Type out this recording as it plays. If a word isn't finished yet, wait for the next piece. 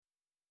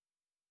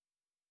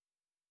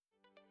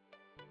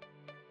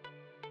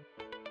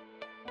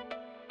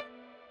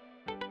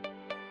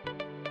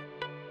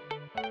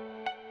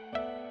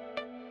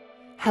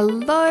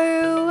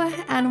Hello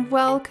and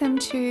welcome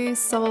to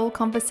Soul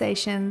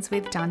Conversations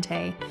with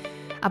Dante,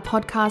 a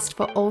podcast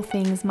for all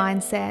things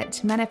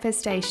mindset,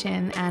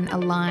 manifestation, and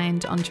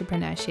aligned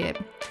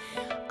entrepreneurship.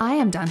 I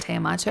am Dante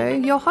Amato,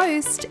 your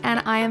host, and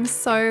I am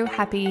so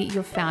happy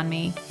you've found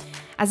me.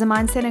 As a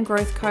mindset and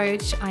growth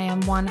coach, I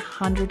am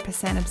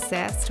 100%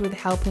 obsessed with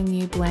helping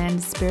you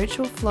blend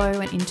spiritual flow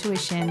and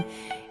intuition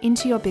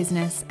into your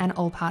business and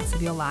all parts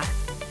of your life.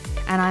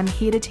 And I'm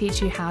here to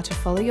teach you how to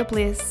follow your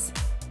bliss,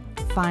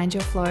 find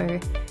your flow,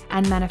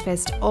 and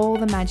manifest all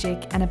the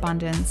magic and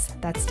abundance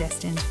that's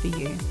destined for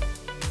you.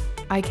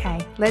 Okay,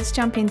 let's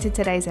jump into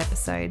today's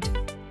episode.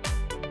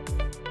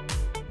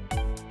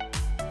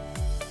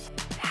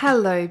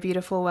 Hello,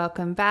 beautiful.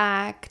 Welcome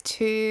back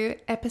to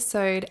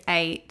episode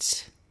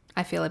 8.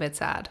 I feel a bit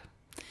sad.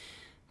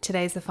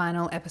 Today's the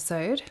final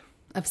episode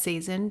of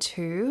season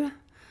 2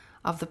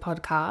 of the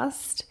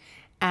podcast,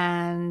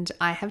 and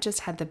I have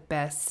just had the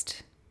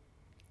best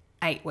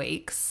 8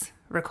 weeks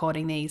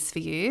recording these for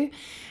you,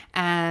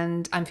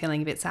 and I'm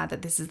feeling a bit sad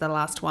that this is the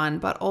last one,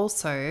 but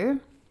also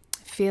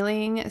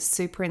feeling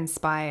super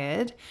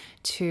inspired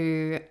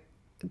to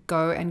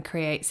go and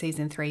create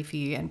season 3 for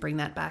you and bring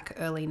that back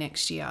early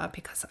next year,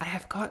 because I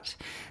have got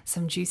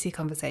some juicy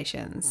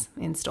conversations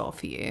in store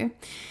for you.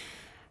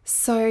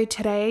 So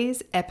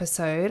today's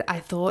episode, I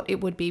thought it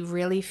would be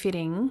really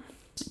fitting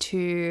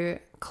to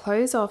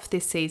close off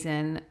this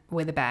season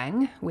with a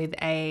bang, with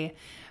a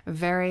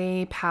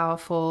very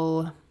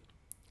powerful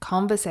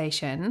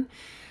conversation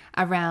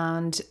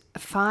around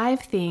 5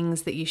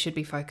 things that you should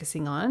be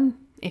focusing on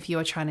if you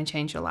are trying to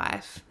change your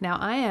life. Now,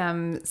 I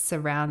am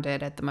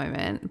surrounded at the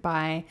moment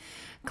by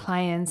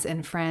clients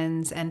and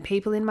friends and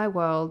people in my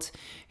world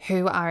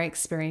who are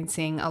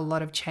experiencing a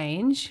lot of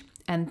change,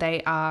 and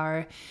they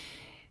are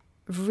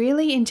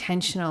really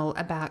intentional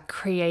about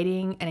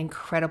creating an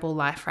incredible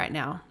life right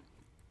now.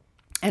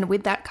 And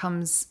with that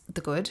comes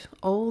the good,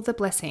 all the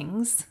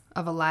blessings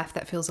of a life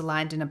that feels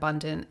aligned and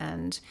abundant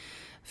and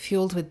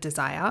fueled with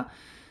desire,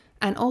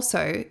 and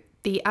also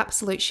the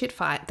absolute shit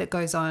fight that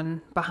goes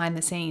on behind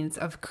the scenes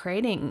of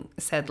creating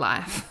said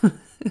life.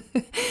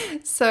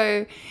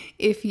 So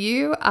if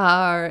you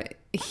are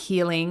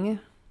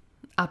healing,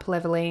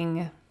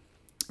 up-leveling,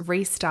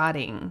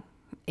 restarting,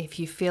 if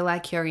you feel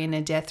like you're in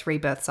a death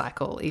rebirth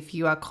cycle, if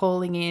you are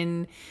calling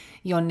in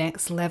your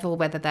next level,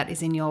 whether that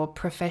is in your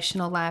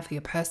professional life or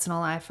your personal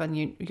life, on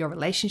your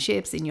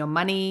relationships, in your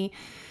money,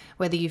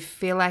 whether you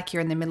feel like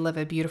you're in the middle of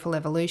a beautiful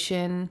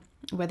evolution,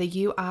 whether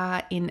you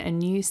are in a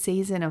new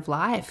season of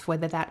life,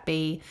 whether that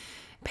be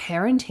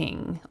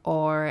parenting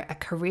or a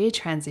career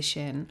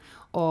transition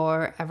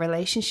or a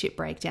relationship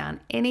breakdown,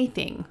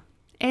 anything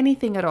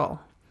at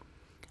all,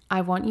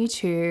 I want you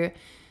to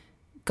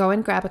go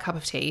and grab a cup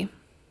of tea,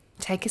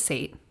 take a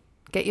seat,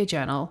 get your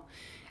journal,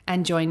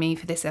 and join me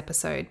for this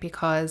episode,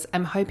 because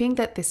I'm hoping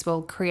that this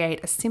will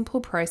create a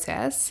simple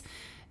process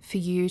for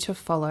you to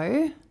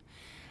follow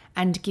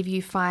and give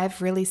you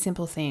 5 really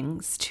simple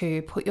things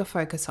to put your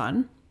focus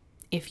on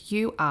if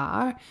you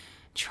are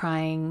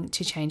trying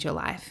to change your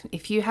life.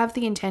 If you have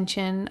the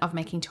intention of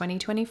making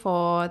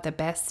 2024 the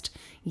best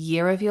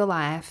year of your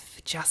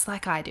life, just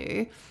like I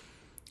do,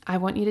 I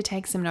want you to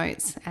take some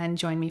notes and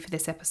join me for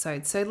this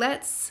episode. So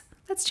let's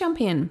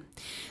jump in.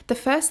 The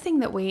first thing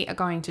that we are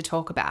going to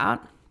talk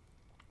about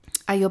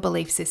are your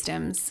belief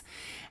systems.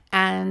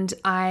 And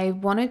I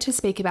wanted to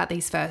speak about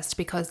these first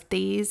because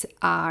these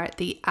are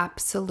the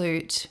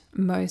absolute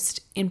most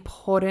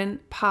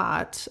important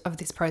part of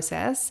this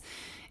process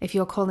if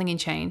you're calling in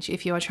change,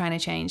 if you are trying to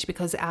change,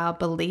 because our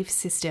belief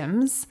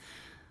systems,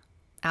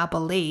 our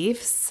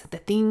beliefs, the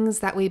things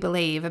that we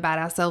believe about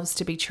ourselves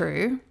to be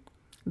true,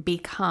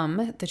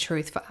 become the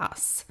truth for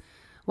us.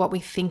 What we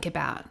think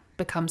about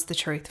becomes the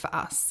truth for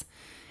us.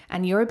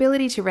 And your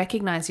ability to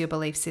recognize your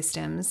belief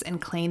systems and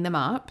clean them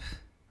up,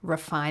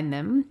 refine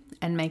them,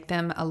 and make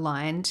them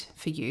aligned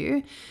for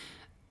you,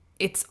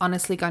 it's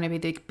honestly going to be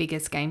the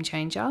biggest game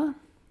changer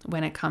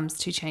when it comes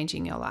to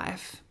changing your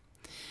life.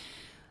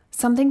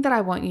 Something that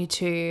I want you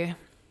to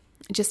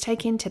just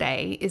take in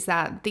today is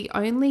that the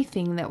only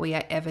thing that we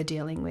are ever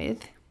dealing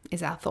with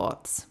is our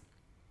thoughts.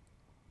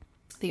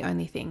 The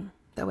only thing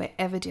that we're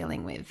ever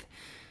dealing with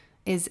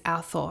is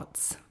our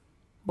thoughts.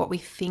 What we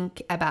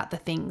think about the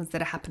things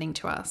that are happening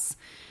to us,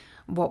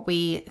 what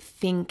we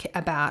think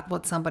about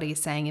what somebody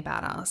is saying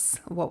about us,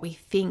 what we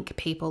think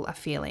people are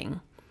feeling.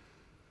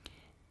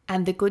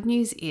 And the good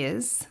news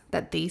is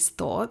that these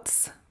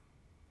thoughts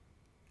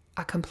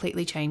are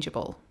completely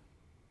changeable.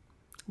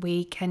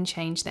 We can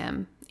change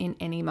them in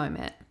any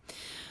moment.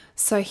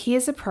 So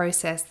here's a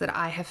process that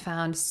I have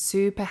found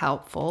super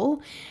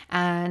helpful,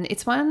 and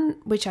it's one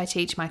which I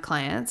teach my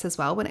clients as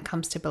well when it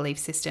comes to belief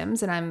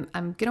systems, and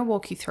I'm going to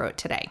walk you through it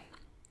today.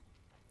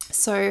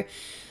 So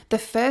the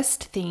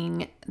first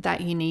thing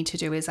that you need to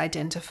do is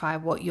identify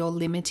what your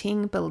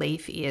limiting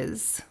belief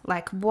is.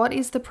 Like, what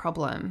is the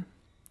problem?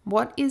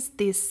 What is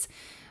this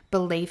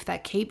belief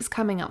that keeps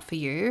coming up for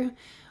you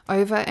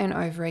over and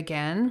over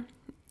again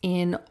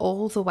in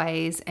all the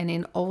ways and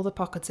in all the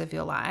pockets of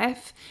your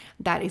life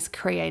that is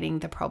creating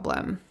the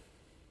problem?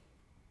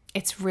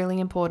 It's really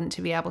important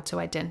to be able to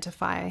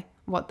identify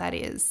what that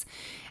is.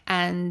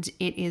 And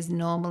it is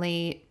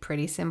normally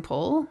pretty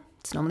simple.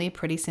 It's normally a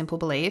pretty simple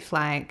belief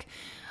like,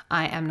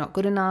 I am not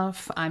good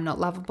enough, I'm not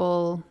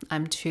lovable,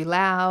 I'm too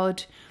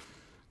loud,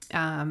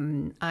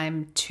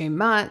 I'm too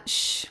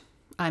much,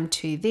 I'm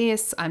too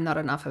this, I'm not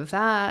enough of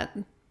that.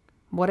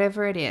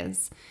 Whatever it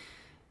is,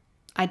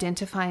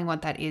 identifying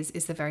what that is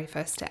the very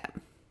first step.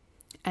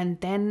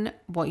 And then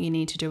what you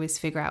need to do is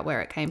figure out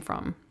where it came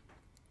from.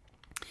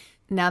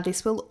 Now,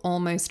 this will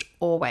almost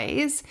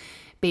always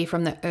be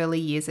from the early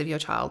years of your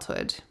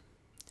childhood.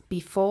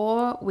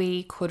 Before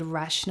we could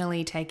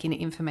rationally take in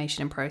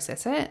information and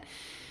process it,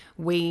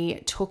 we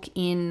took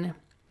in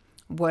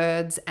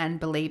words and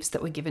beliefs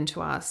that were given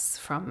to us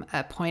from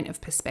a point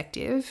of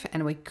perspective,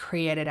 and we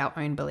created our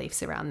own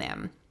beliefs around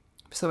them.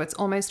 So it's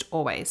almost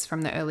always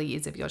from the early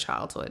years of your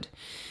childhood.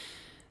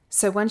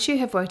 So once you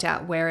have worked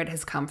out where it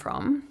has come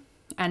from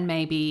and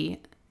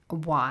maybe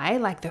why,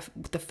 like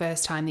the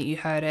first time that you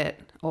heard it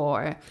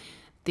or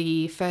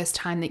the first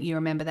time that you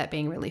remember that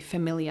being really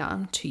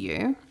familiar to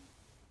you,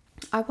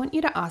 I want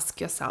you to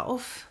ask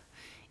yourself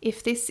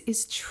if this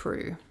is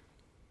true.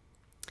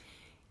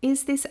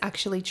 Is this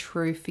actually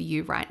true for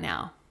you right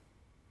now?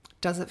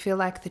 Does it feel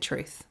like the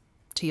truth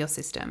to your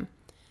system?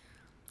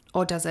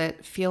 Or does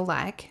it feel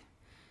like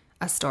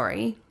a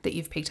story that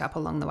you've picked up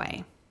along the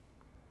way?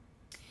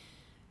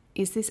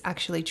 Is this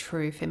actually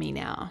true for me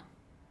now?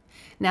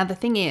 Now, the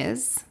thing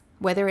is,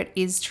 whether it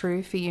is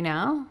true for you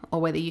now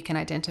or whether you can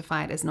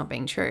identify it as not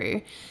being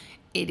true,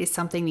 it is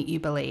something that you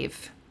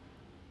believe.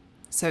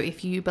 So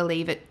if you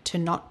believe it to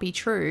not be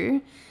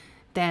true,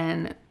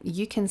 then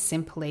you can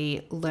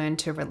simply learn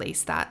to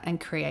release that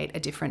and create a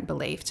different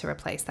belief to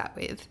replace that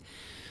with.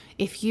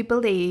 If you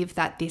believe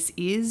that this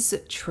is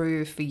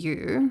true for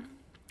you,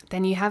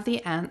 then you have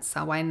the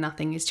answer why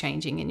nothing is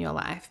changing in your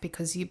life,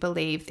 because you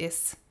believe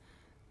this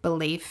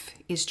belief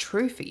is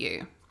true for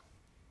you.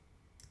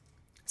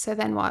 So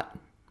then what?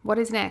 What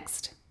is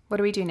next? What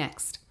do we do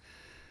next?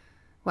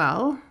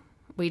 Well,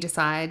 we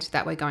decide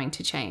that we're going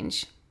to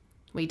change.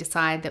 We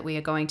decide that we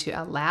are going to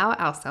allow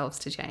ourselves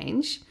to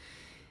change.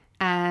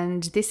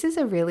 And this is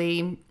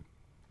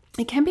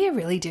it can be a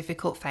really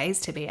difficult phase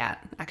to be at,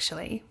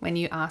 actually, when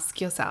you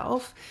ask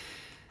yourself,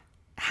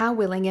 how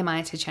willing am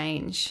I to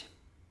change?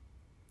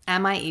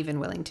 Am I even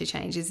willing to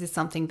change? Is this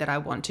something that I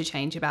want to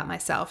change about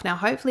myself? Now,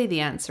 hopefully the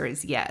answer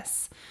is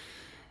yes,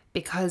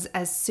 because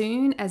as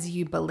soon as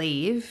you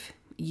believe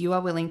you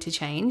are willing to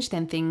change,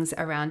 then things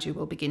around you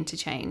will begin to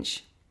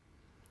change.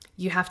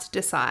 You have to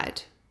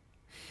decide.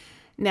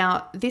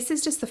 Now, this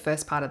is just the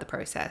first part of the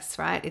process,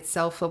 right? It's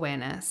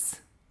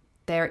self-awareness.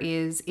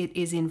 It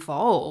is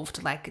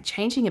involved, like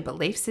changing a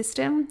belief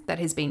system that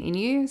has been in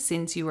you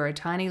since you were a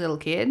tiny little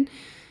kid.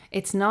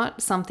 It's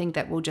not something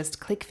that will just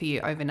click for you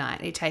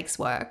overnight. It takes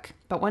work.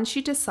 But once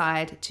you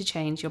decide to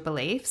change your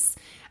beliefs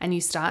and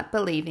you start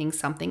believing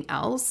something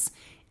else,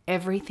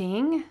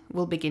 everything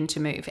will begin to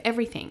move.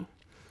 Everything.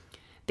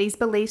 These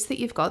beliefs that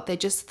you've got, they're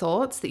just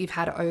thoughts that you've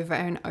had over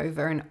and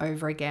over and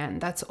over again.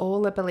 That's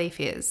all a belief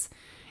is.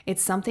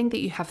 It's something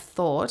that you have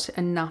thought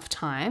enough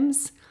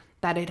times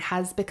that it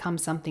has become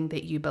something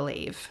that you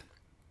believe.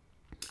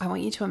 I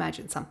want you to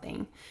imagine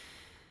something.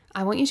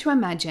 I want you to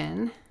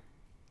imagine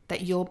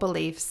that your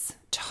beliefs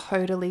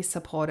totally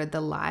supported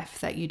the life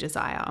that you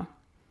desire.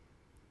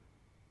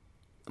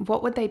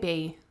 What would they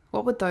be?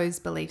 What would those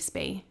beliefs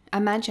be?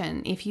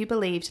 Imagine if you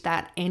believed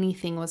that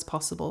anything was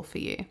possible for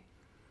you,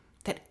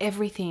 that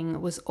everything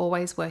was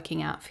always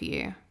working out for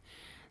you,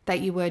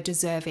 that you were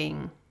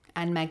deserving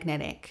and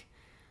magnetic.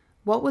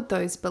 What would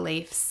those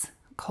beliefs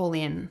call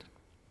in?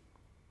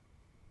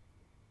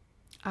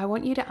 I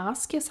want you to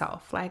ask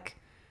yourself,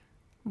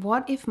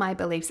 what if my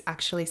beliefs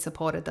actually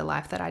supported the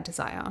life that I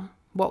desire?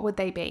 What would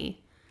they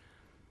be?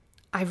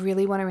 I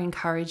really want to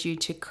encourage you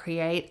to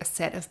create a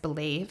set of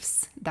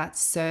beliefs that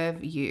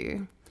serve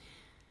you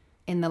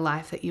in the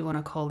life that you want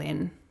to call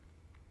in,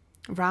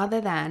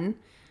 rather than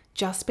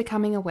just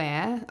becoming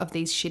aware of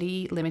these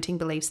shitty limiting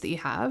beliefs that you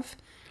have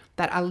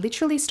that are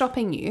literally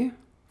stopping you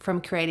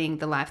from creating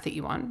the life that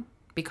you want,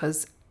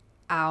 because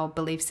our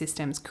belief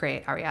systems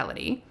create our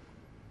reality.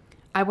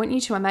 I want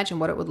you to imagine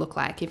what it would look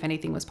like if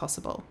anything was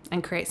possible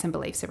and create some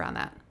beliefs around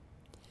that.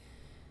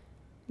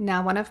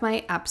 Now, one of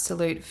my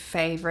absolute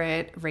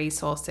favorite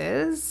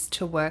resources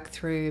to work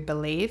through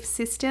belief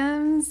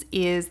systems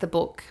is the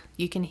book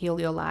You Can Heal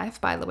Your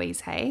Life by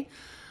Louise Hay.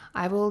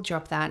 I will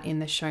drop that in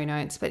the show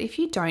notes. But if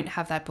you don't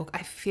have that book,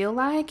 I feel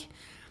like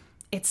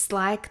it's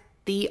like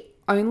the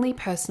only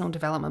personal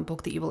development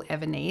book that you will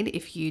ever need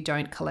if you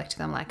don't collect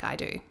them like I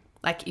do.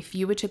 Like if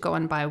you were to go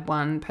and buy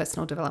one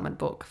personal development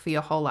book for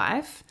your whole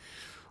life,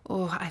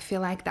 I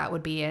feel like that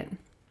would be it.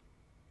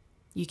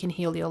 You Can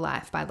Heal Your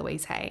Life by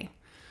Louise Hay.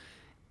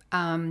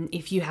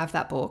 If you have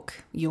that book,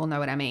 you'll know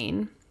what I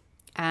mean.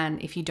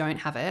 And if you don't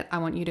have it, I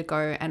want you to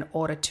go and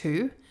order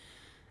 2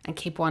 and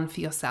keep one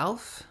for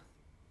yourself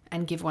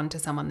and give one to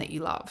someone that you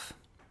love,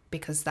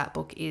 because that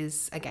book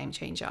is a game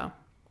changer.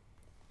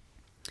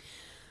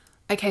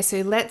 Okay,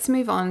 so let's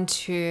move on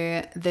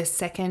to the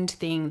second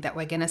thing that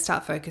we're going to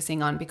start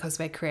focusing on because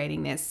we're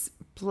creating this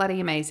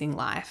bloody amazing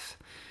life.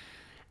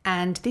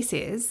 And this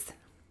is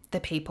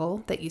the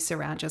people that you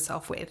surround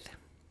yourself with.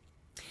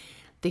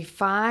 The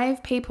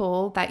 5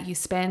 people that you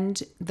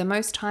spend the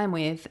most time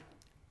with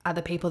are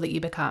the people that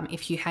you become.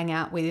 If you hang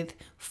out with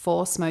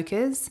 4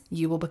 smokers,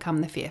 you will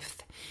become the 5th.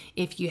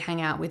 If you hang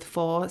out with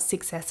 4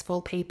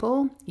 successful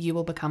people, you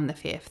will become the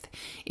 5th.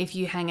 If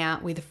you hang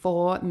out with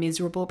 4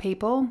 miserable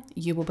people,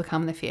 you will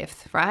become the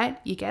 5th, right?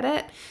 You get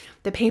it?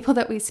 The people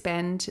that we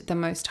spend the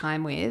most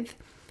time with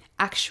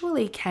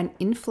actually can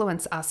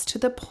influence us to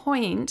the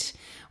point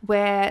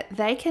where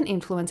they can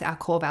influence our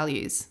core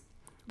values.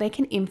 They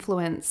can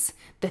influence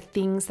the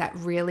things that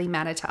really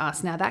matter to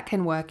us. Now, that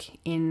can work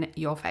in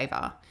your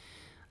favor.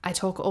 I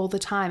talk all the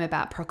time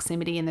about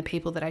proximity and the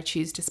people that I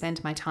choose to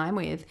spend my time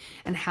with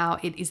and how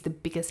it is the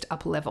biggest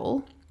up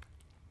level.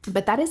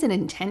 But that is an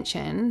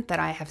intention that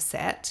I have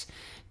set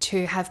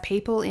to have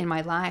people in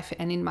my life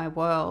and in my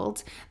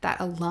world that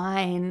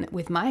align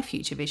with my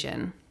future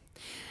vision.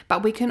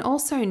 But we can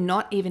also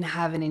not even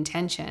have an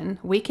intention.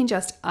 We can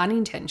just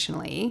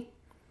unintentionally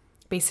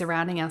be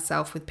surrounding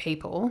ourselves with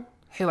people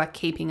who are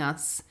keeping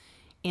us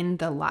in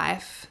the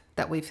life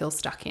that we feel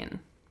stuck in.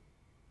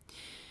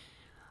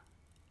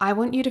 I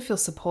want you to feel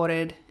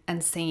supported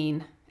and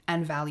seen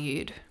and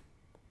valued.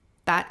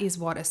 That is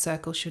what a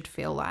circle should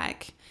feel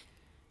like.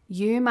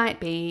 You might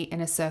be in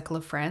a circle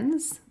of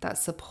friends that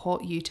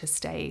support you to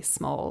stay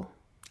small.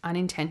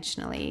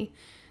 Unintentionally,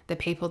 the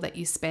people that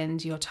you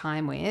spend your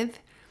time with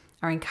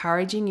are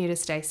encouraging you to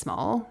stay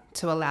small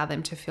to allow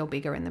them to feel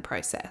bigger in the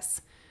process.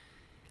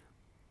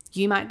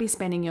 You might be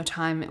spending your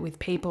time with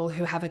people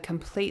who have a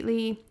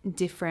completely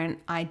different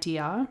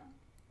idea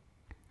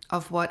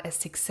of what a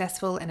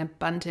successful and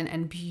abundant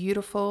and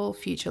beautiful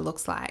future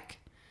looks like.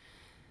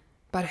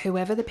 But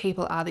whoever the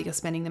people are that you're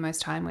spending the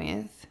most time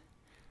with,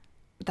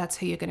 that's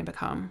who you're going to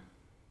become.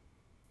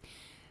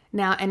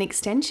 Now, an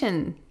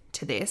extension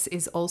to this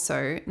is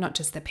also not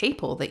just the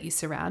people that you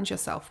surround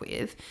yourself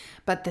with,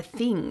 but the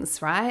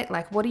things, right?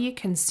 Like, what are you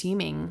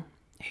consuming?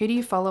 Who do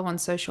you follow on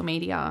social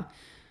media?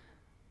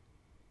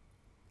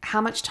 How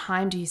much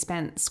time do you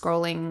spend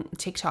scrolling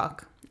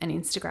TikTok and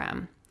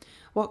Instagram?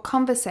 What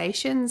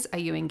conversations are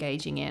you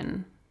engaging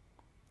in?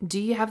 Do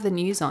you have the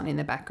news on in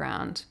the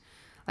background?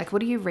 Like,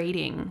 what are you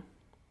reading?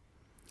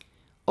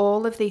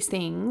 All of these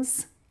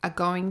things are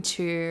going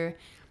to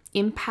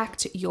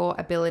impact your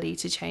ability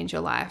to change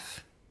your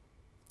life.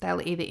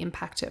 They'll either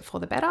impact it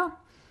for the better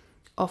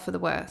or for the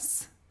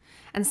worse.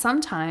 And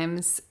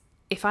sometimes,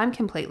 if I'm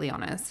completely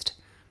honest,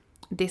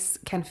 this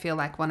can feel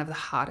like one of the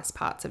hardest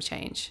parts of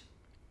change,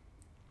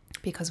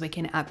 because we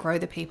can outgrow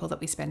the people that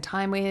we spend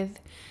time with.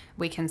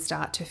 We can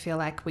start to feel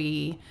like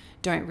we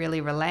don't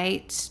really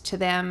relate to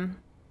them.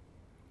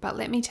 But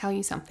let me tell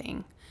you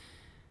something.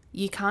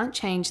 You can't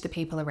change the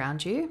people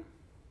around you,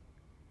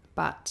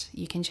 but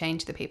you can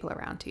change the people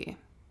around you.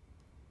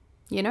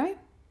 You know?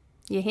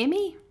 You hear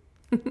me?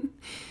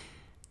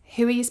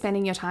 Who are you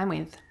spending your time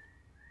with?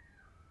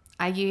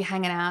 Are you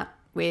hanging out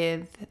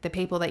with the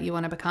people that you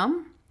want to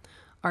become?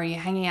 Or are you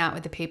hanging out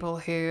with the people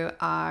who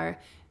are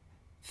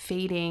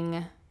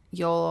feeding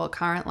your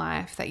current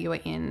life that you are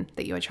in,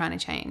 that you are trying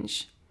to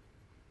change?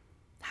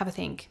 Have a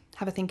think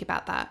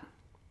about that.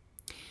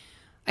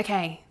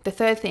 Okay, the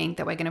third thing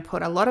that we're going to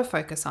put a lot of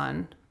focus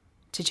on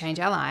to change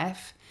our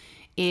life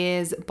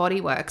is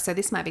body work. So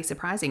this might be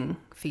surprising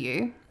for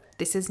you.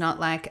 This is not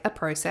like a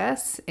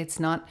process. It's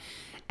not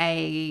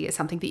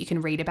something that you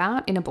can read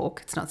about in a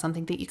book. It's not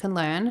something that you can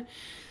learn.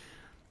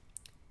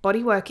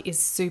 Body work is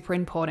super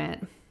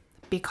important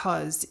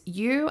because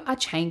you are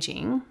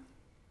changing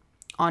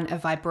on a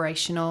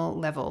vibrational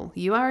level.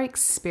 You are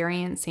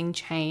experiencing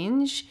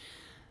change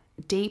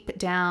deep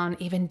down,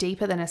 even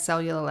deeper than a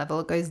cellular level.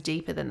 It goes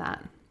deeper than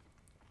that.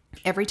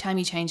 Every time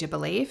you change a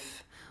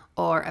belief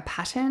or a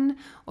pattern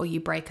or you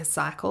break a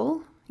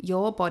cycle,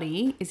 your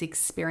body is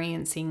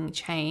experiencing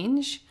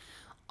change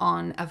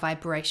on a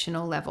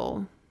vibrational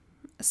level.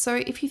 So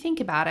if you think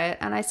about it,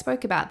 and I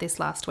spoke about this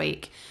last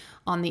week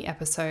on the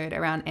episode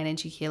around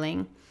energy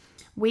healing,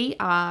 we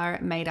are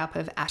made up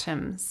of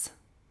atoms.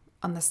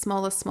 On the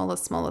smallest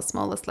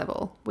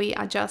level, we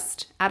are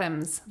just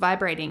atoms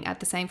vibrating at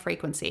the same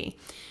frequency,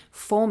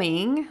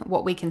 forming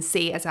what we can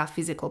see as our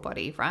physical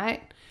body,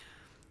 right?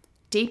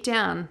 Deep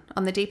down,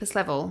 on the deepest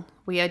level,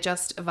 we are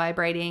just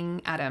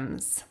vibrating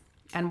atoms.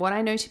 And what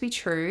I know to be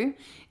true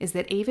is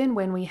that even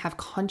when we have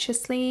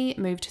consciously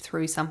moved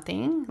through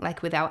something,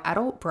 like with our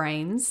adult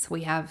brains,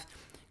 we have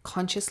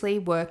consciously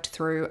worked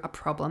through a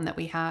problem that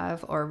we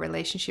have, or a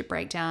relationship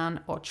breakdown,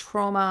 or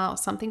trauma, or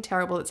something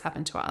terrible that's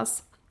happened to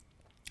us.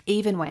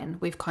 Even when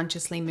we've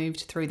consciously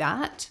moved through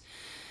that,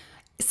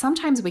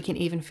 sometimes we can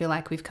even feel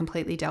like we've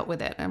completely dealt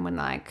with it. And when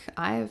like,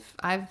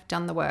 I've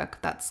done the work,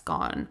 that's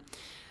gone.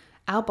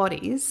 Our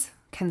bodies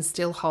can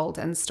still hold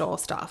and store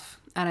stuff,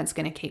 and it's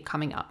going to keep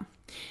coming up.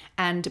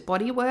 And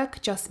body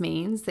work just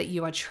means that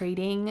you are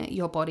treating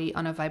your body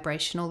on a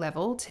vibrational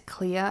level to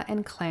clear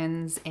and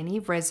cleanse any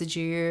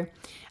residue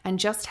and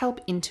just help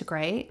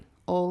integrate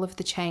all of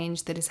the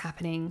change that is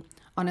happening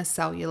on a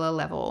cellular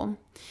level.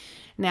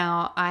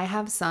 Now, I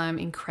have some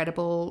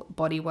incredible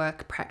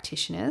bodywork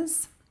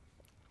practitioners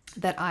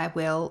that I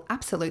will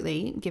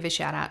absolutely give a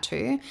shout out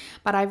to,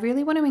 but I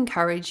really want to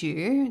encourage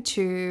you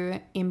to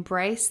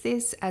embrace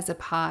this as a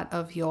part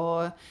of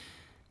your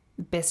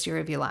best year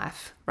of your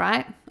life,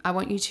 right? I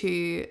want you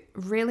to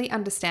really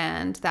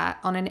understand that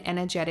on an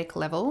energetic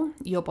level,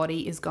 your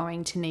body is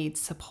going to need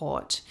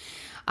support.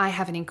 I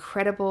have an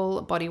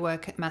incredible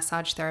bodywork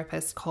massage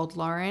therapist called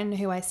Lauren,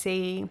 who I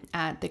see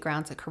at the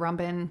grounds at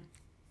Currumbin.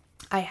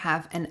 I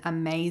have an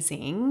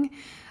amazing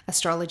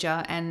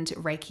astrologer and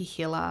Reiki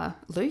healer,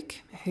 Luke,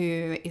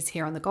 who is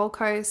here on the Gold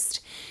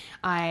Coast.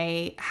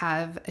 I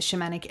have a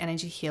shamanic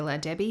energy healer,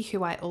 Debbie,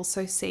 who I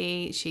also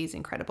see. She's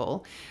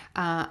incredible.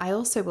 I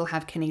also will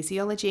have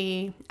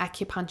kinesiology,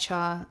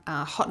 acupuncture,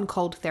 hot and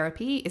cold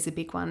therapy is a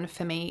big one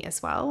for me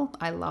as well.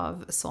 I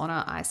love a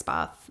sauna, ice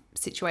bath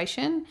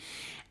situation,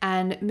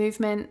 and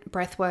movement,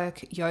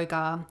 breathwork,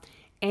 yoga,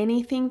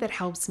 anything that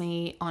helps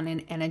me on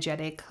an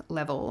energetic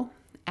level.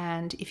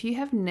 And if you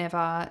have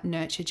never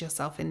nurtured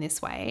yourself in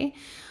this way,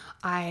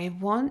 I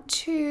want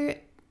to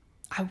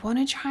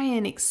try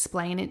and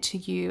explain it to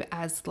you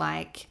as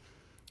like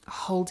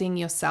holding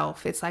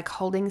yourself. It's like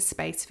holding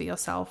space for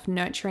yourself,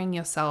 nurturing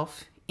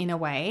yourself in a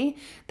way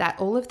that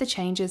all of the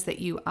changes that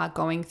you are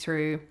going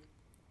through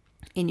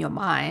in your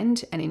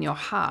mind and in your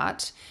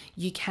heart,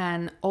 you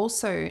can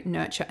also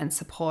nurture and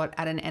support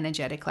at an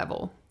energetic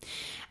level.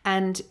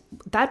 And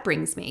that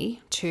brings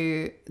me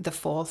to the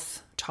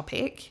fourth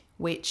topic,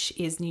 which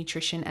is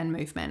nutrition and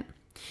movement.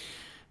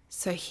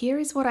 So here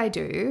is what I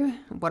do,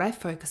 what I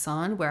focus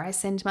on, where I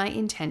send my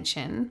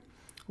intention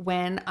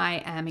when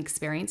I am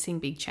experiencing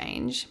big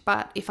change.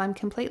 But if I'm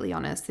completely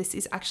honest, this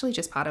is actually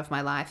just part of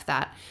my life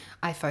that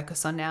I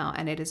focus on now,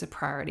 and it is a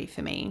priority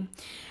for me.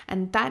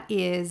 And that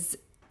is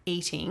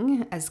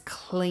eating as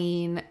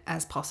clean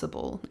as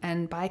possible.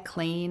 And by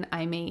clean,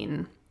 I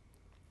mean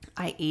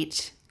I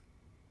eat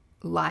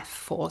life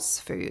force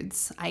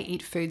foods. I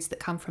eat foods that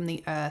come from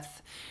the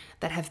earth,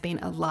 that have been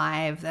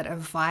alive, that are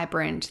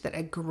vibrant, that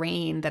are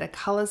green, that are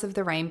colors of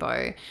the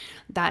rainbow,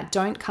 that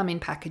don't come in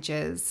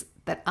packages,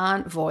 that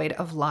aren't void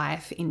of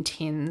life in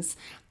tins,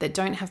 that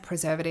don't have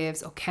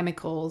preservatives or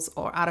chemicals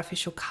or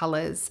artificial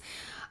colors.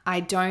 I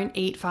don't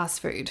eat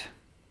fast food.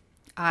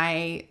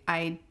 I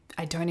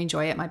don't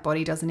enjoy it. My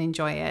body doesn't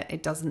enjoy it.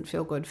 It doesn't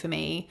feel good for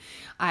me.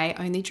 I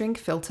only drink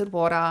filtered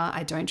water.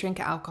 I don't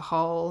drink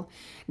alcohol.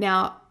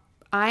 Now,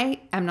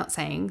 I am not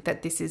saying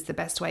that this is the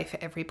best way for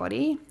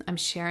everybody. I'm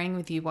sharing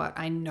with you what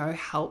I know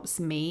helps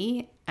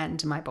me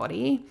and my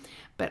body,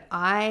 but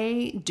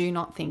I do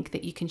not think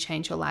that you can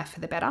change your life for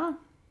the better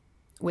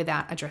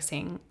without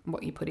addressing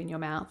what you put in your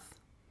mouth.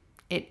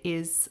 It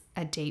is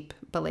a deep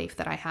belief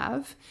that I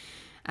have,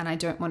 and I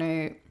don't want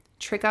to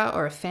trigger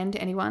or offend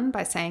anyone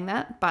by saying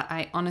that, but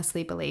I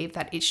honestly believe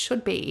that it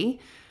should be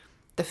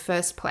the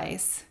first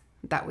place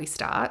that we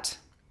start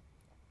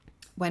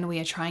when we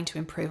are trying to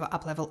improve or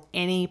uplevel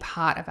any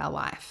part of our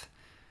life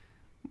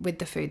with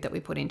the food that we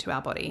put into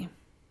our body.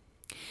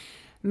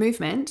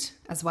 Movement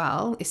as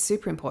well is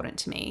super important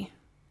to me.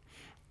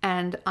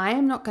 And I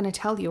am not going to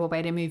tell you a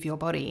way to move your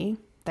body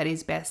that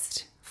is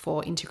best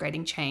for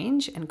integrating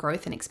change and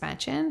growth and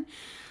expansion.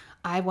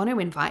 I want to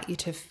invite you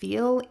to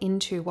feel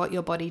into what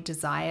your body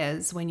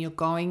desires when you're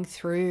going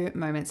through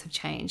moments of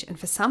change. And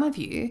for some of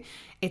you,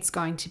 it's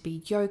going to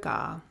be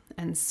yoga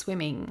and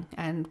swimming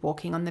and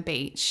walking on the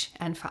beach.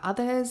 And for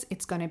others,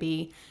 it's going to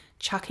be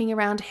chucking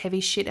around heavy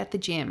shit at the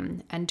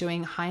gym and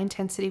doing high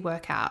intensity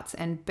workouts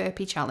and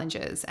burpee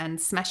challenges and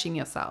smashing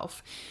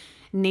yourself.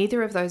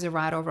 Neither of those are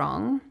right or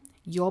wrong.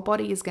 Your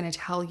body is going to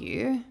tell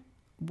you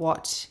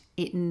what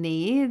it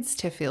needs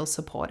to feel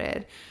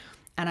supported.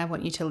 And I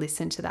want you to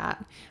listen to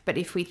that. But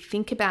if we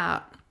think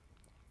about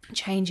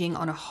changing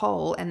on a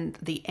whole and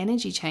the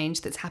energy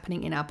change that's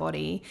happening in our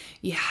body,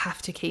 you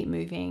have to keep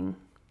moving.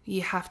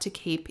 You have to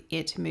keep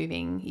it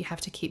moving. You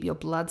have to keep your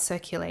blood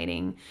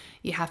circulating.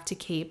 You have to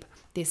keep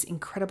this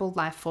incredible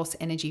life force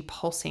energy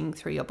pulsing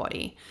through your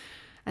body.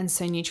 And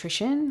so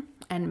nutrition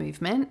and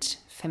movement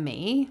for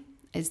me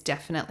is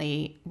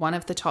definitely one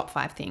of the top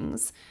 5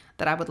 things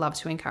that I would love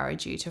to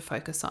encourage you to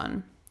focus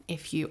on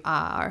if you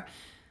are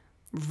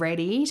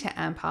ready to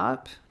amp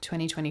up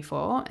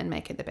 2024 and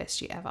make it the best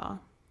year ever.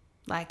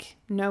 Like,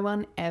 no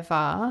one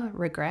ever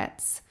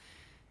regrets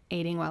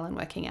eating well and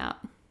working out.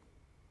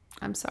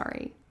 I'm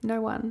sorry. No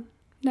one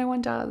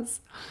does.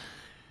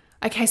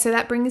 Okay, so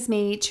that brings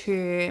me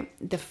to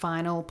the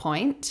final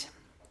point.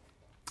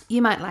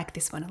 You might like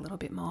this one a little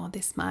bit more.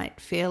 This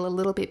might feel a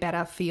little bit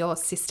better for your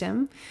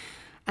system,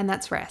 and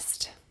that's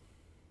rest.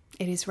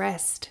 It is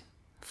rest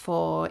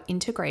for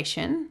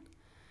integration,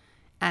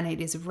 and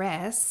it is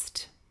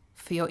rest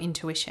for your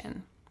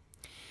intuition.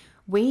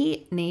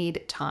 We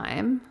need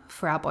time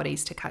for our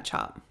bodies to catch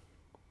up.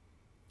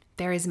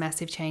 There is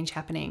massive change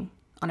happening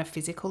on a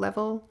physical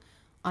level,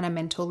 on a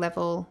mental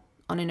level,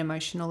 on an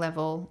emotional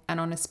level, and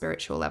on a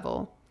spiritual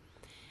level.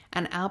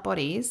 And our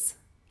bodies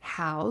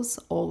house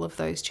all of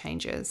those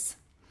changes.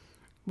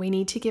 We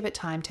need to give it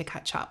time to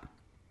catch up.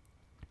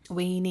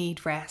 We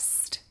need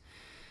rest.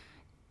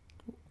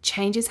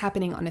 Change is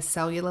happening on a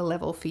cellular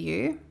level for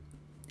you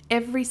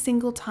every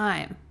single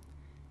time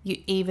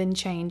you even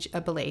change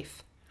a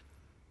belief.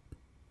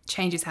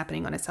 Change is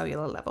happening on a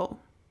cellular level,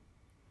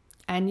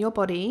 and your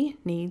body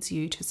needs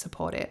you to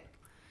support it.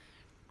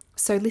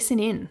 So listen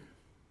in.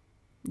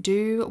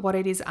 Do what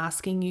it is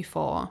asking you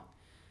for.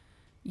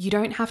 You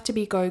don't have to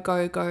be go,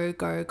 go, go,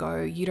 go,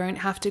 go. You don't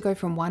have to go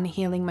from one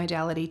healing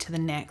modality to the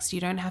next. You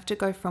don't have to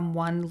go from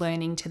one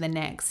learning to the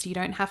next. You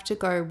don't have to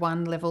go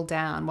one level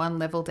down, one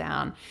level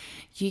down.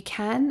 You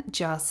can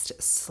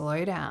just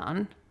slow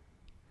down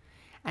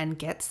and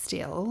get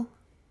still.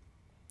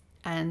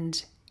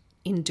 And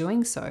in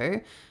doing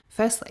so,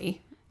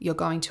 firstly, you're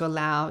going to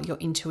allow your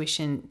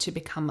intuition to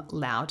become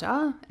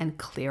louder and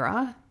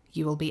clearer.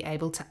 You will be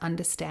able to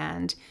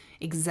understand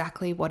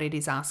exactly what it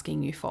is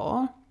asking you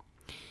for.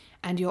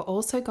 And you're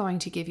also going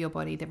to give your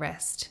body the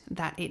rest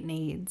that it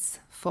needs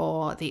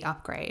for the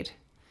upgrade.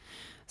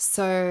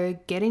 So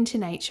get into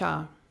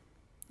nature,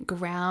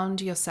 ground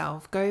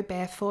yourself, go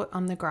barefoot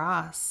on the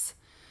grass.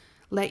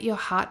 Let your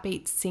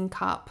heartbeat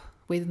sync up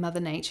with Mother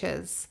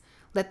Nature's.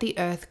 Let the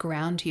earth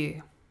ground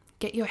you.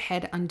 Get your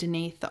head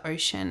underneath the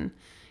ocean.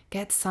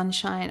 Get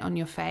sunshine on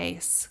your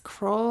face.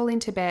 Crawl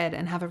into bed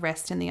and have a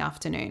rest in the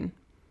afternoon.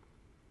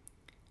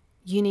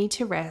 You need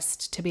to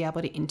rest to be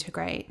able to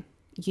integrate.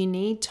 You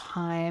need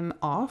time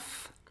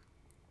off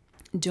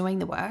doing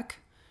the work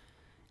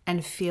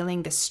and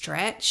feeling the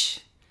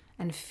stretch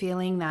and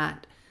feeling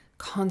that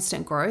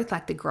constant growth,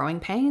 like the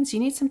growing pains. You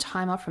need some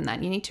time off from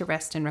that. You need to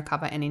rest and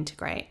recover and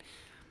integrate.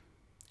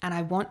 And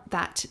I want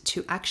that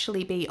to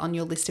actually be on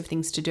your list of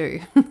things to do,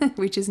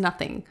 which is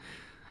nothing.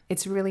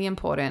 It's really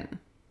important.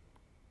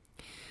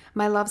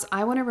 My loves,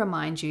 I want to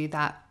remind you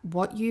that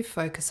what you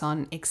focus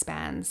on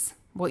expands.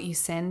 What you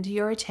send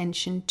your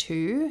attention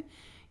to,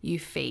 you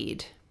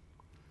feed.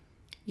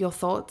 Your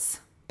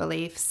thoughts,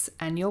 beliefs,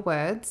 and your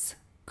words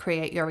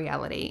create your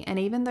reality. And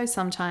even though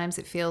sometimes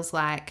it feels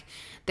like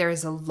there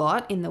is a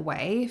lot in the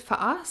way for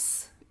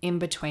us in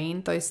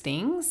between those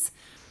things,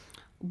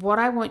 what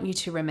I want you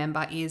to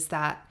remember is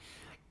that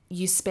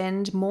you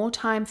spend more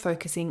time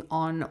focusing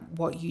on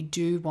what you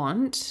do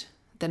want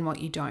than what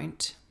you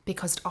don't.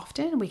 Because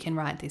often we can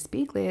write this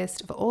big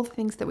list of all the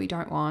things that we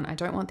don't want. I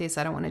don't want this.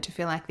 I don't want it to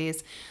feel like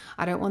this.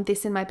 I don't want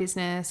this in my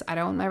business. I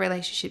don't want my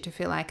relationship to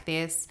feel like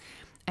this.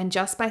 And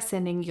just by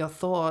sending your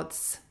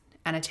thoughts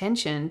and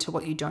attention to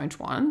what you don't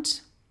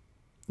want,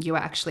 you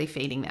are actually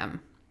feeding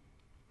them.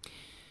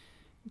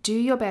 Do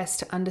your best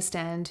to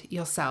understand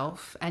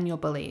yourself and your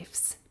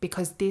beliefs,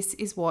 because this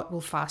is what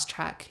will fast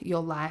track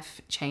your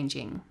life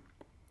changing.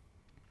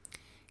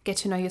 Get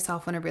to know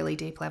yourself on a really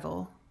deep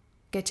level.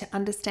 Get to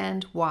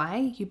understand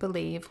why you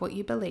believe what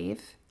you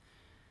believe.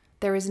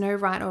 There is no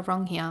right or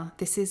wrong here.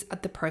 This is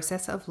the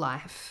process of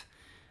life.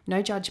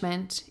 No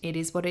judgment. It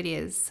is what it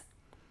is.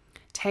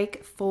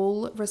 Take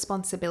full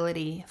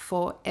responsibility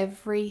for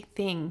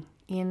everything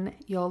in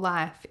your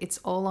life. It's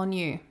all on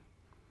you.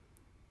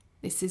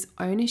 This is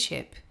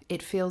ownership.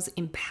 It feels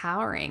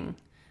empowering,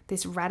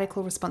 this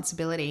radical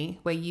responsibility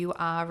where you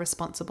are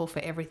responsible for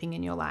everything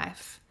in your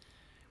life.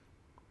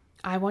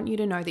 I want you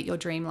to know that your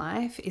dream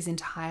life is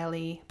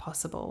entirely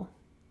possible.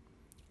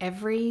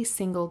 Every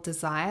single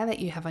desire that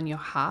you have on your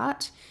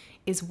heart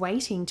is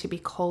waiting to be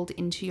called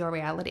into your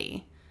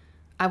reality.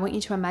 I want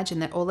you to imagine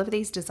that all of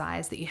these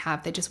desires that you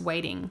have, they're just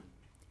waiting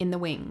in the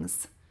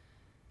wings.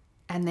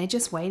 And they're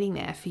just waiting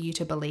there for you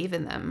to believe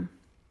in them.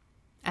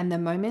 And the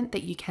moment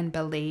that you can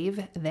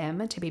believe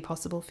them to be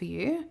possible for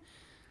you,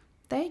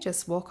 they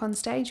just walk on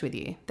stage with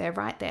you. They're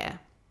right there.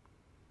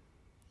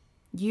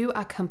 You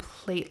are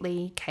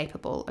completely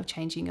capable of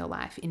changing your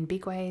life in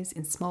big ways,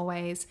 in small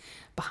ways,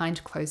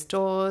 behind closed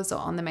doors or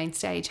on the main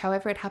stage.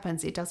 However it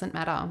happens, it doesn't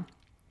matter.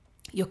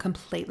 You're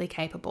completely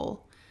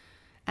capable.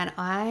 And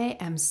I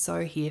am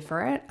so here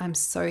for it. I'm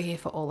so here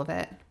for all of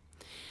it.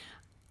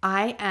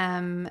 I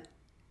am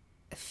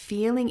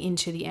feeling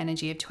into the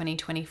energy of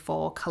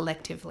 2024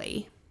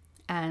 collectively.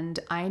 And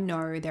I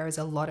know there is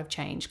a lot of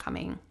change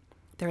coming.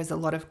 There is a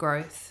lot of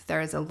growth.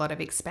 There is a lot of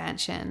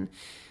expansion.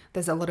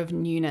 There's a lot of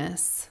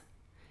newness.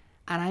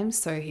 And I'm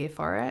so here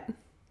for it.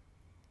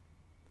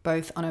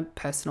 Both on a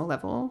personal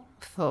level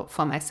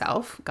for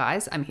myself.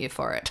 Guys, I'm here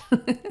for it.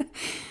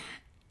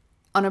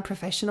 On a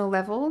professional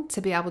level,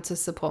 to be able to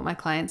support my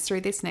clients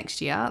through this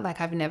next year,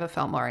 like I've never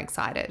felt more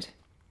excited.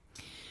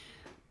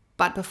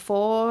 But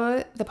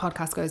before the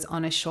podcast goes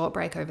on a short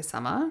break over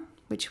summer,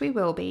 which we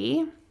will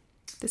be,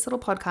 this little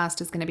podcast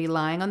is going to be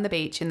lying on the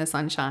beach in the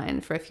sunshine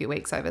for a few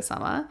weeks over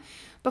summer.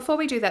 Before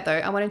we do that though,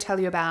 I want to tell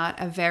you about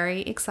a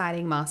very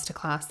exciting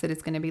masterclass that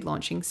is going to be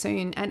launching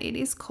soon, and it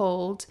is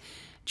called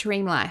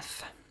Dream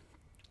Life.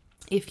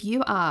 If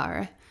you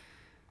are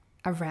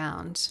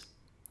around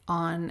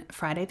on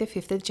Friday the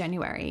 5th of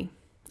January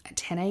at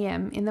 10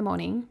 a.m. in the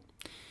morning,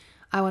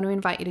 I want to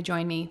invite you to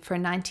join me for a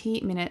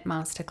 90-minute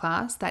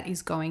masterclass that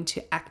is going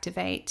to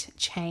activate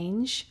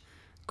change,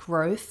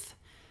 growth,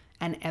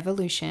 and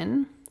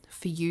evolution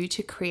for you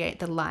to create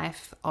the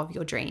life of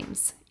your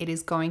dreams. It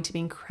is going to be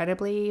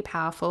incredibly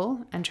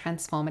powerful and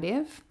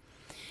transformative.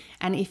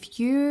 And if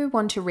you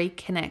want to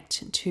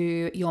reconnect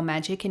to your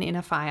magic and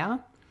inner fire,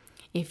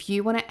 if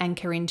you want to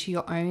anchor into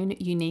your own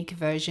unique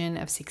version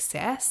of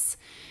success,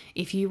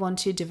 if you want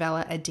to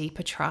develop a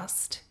deeper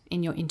trust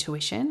in your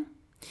intuition,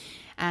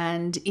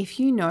 and if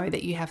you know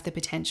that you have the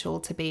potential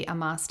to be a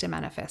master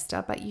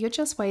manifester, but you're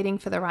just waiting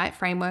for the right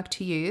framework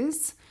to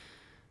use,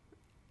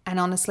 and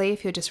honestly,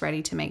 if you're just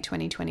ready to make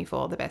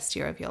 2024 the best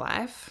year of your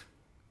life,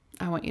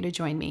 I want you to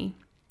join me.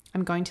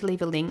 I'm going to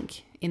leave a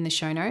link in the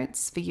show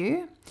notes for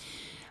you.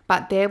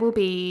 But there will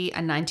be a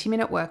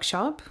 90-minute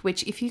workshop,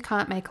 which if you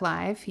can't make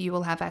live, you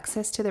will have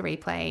access to the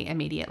replay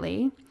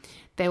immediately.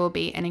 There will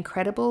be an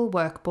incredible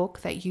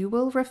workbook that you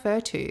will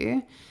refer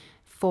to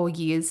for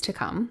years to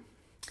come.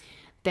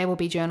 There will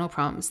be journal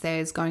prompts.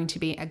 There's going to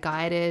be a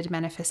guided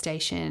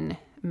manifestation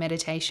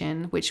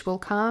meditation, which will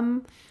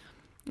come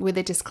with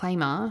a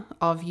disclaimer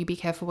of you be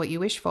careful what you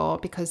wish for,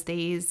 because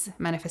these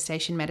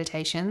manifestation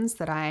meditations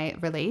that I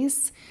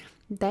release,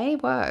 they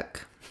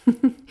work.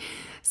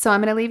 So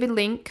I'm going to leave a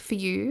link for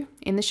you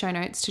in the show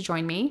notes to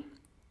join me.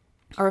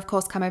 Or of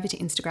course, come over to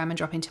Instagram and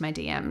drop into my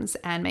DMs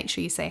and make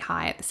sure you say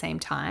hi at the same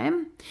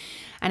time.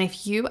 And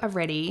if you are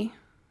ready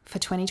for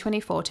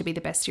 2024 to be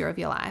the best year of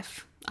your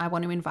life, I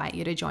want to invite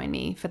you to join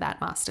me for that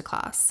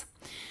masterclass.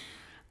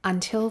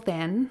 Until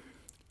then,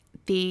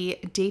 the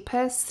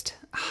deepest,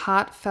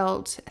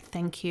 heartfelt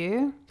thank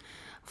you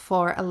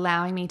for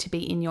allowing me to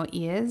be in your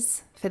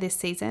ears for this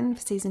season,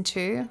 for season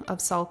 2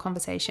 of Soul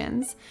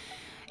Conversations.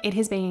 It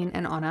has been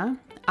an honor.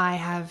 I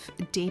have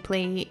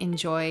deeply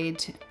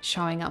enjoyed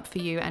showing up for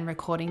you and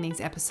recording these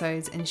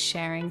episodes and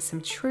sharing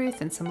some truth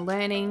and some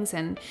learnings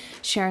and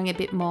sharing a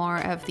bit more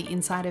of the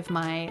inside of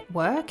my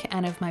work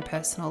and of my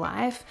personal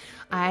life.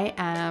 I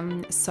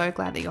am so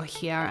glad that you're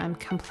here. I'm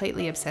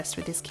completely obsessed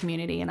with this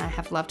community and I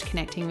have loved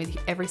connecting with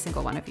every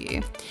single one of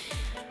you.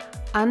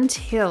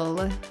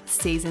 Until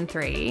season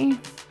 3,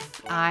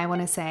 I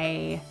want to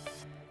say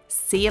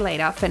see you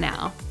later for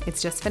now.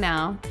 It's just for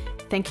now.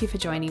 Thank you for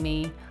joining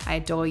me. I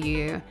adore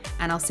you,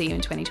 and I'll see you in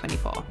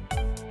 2024.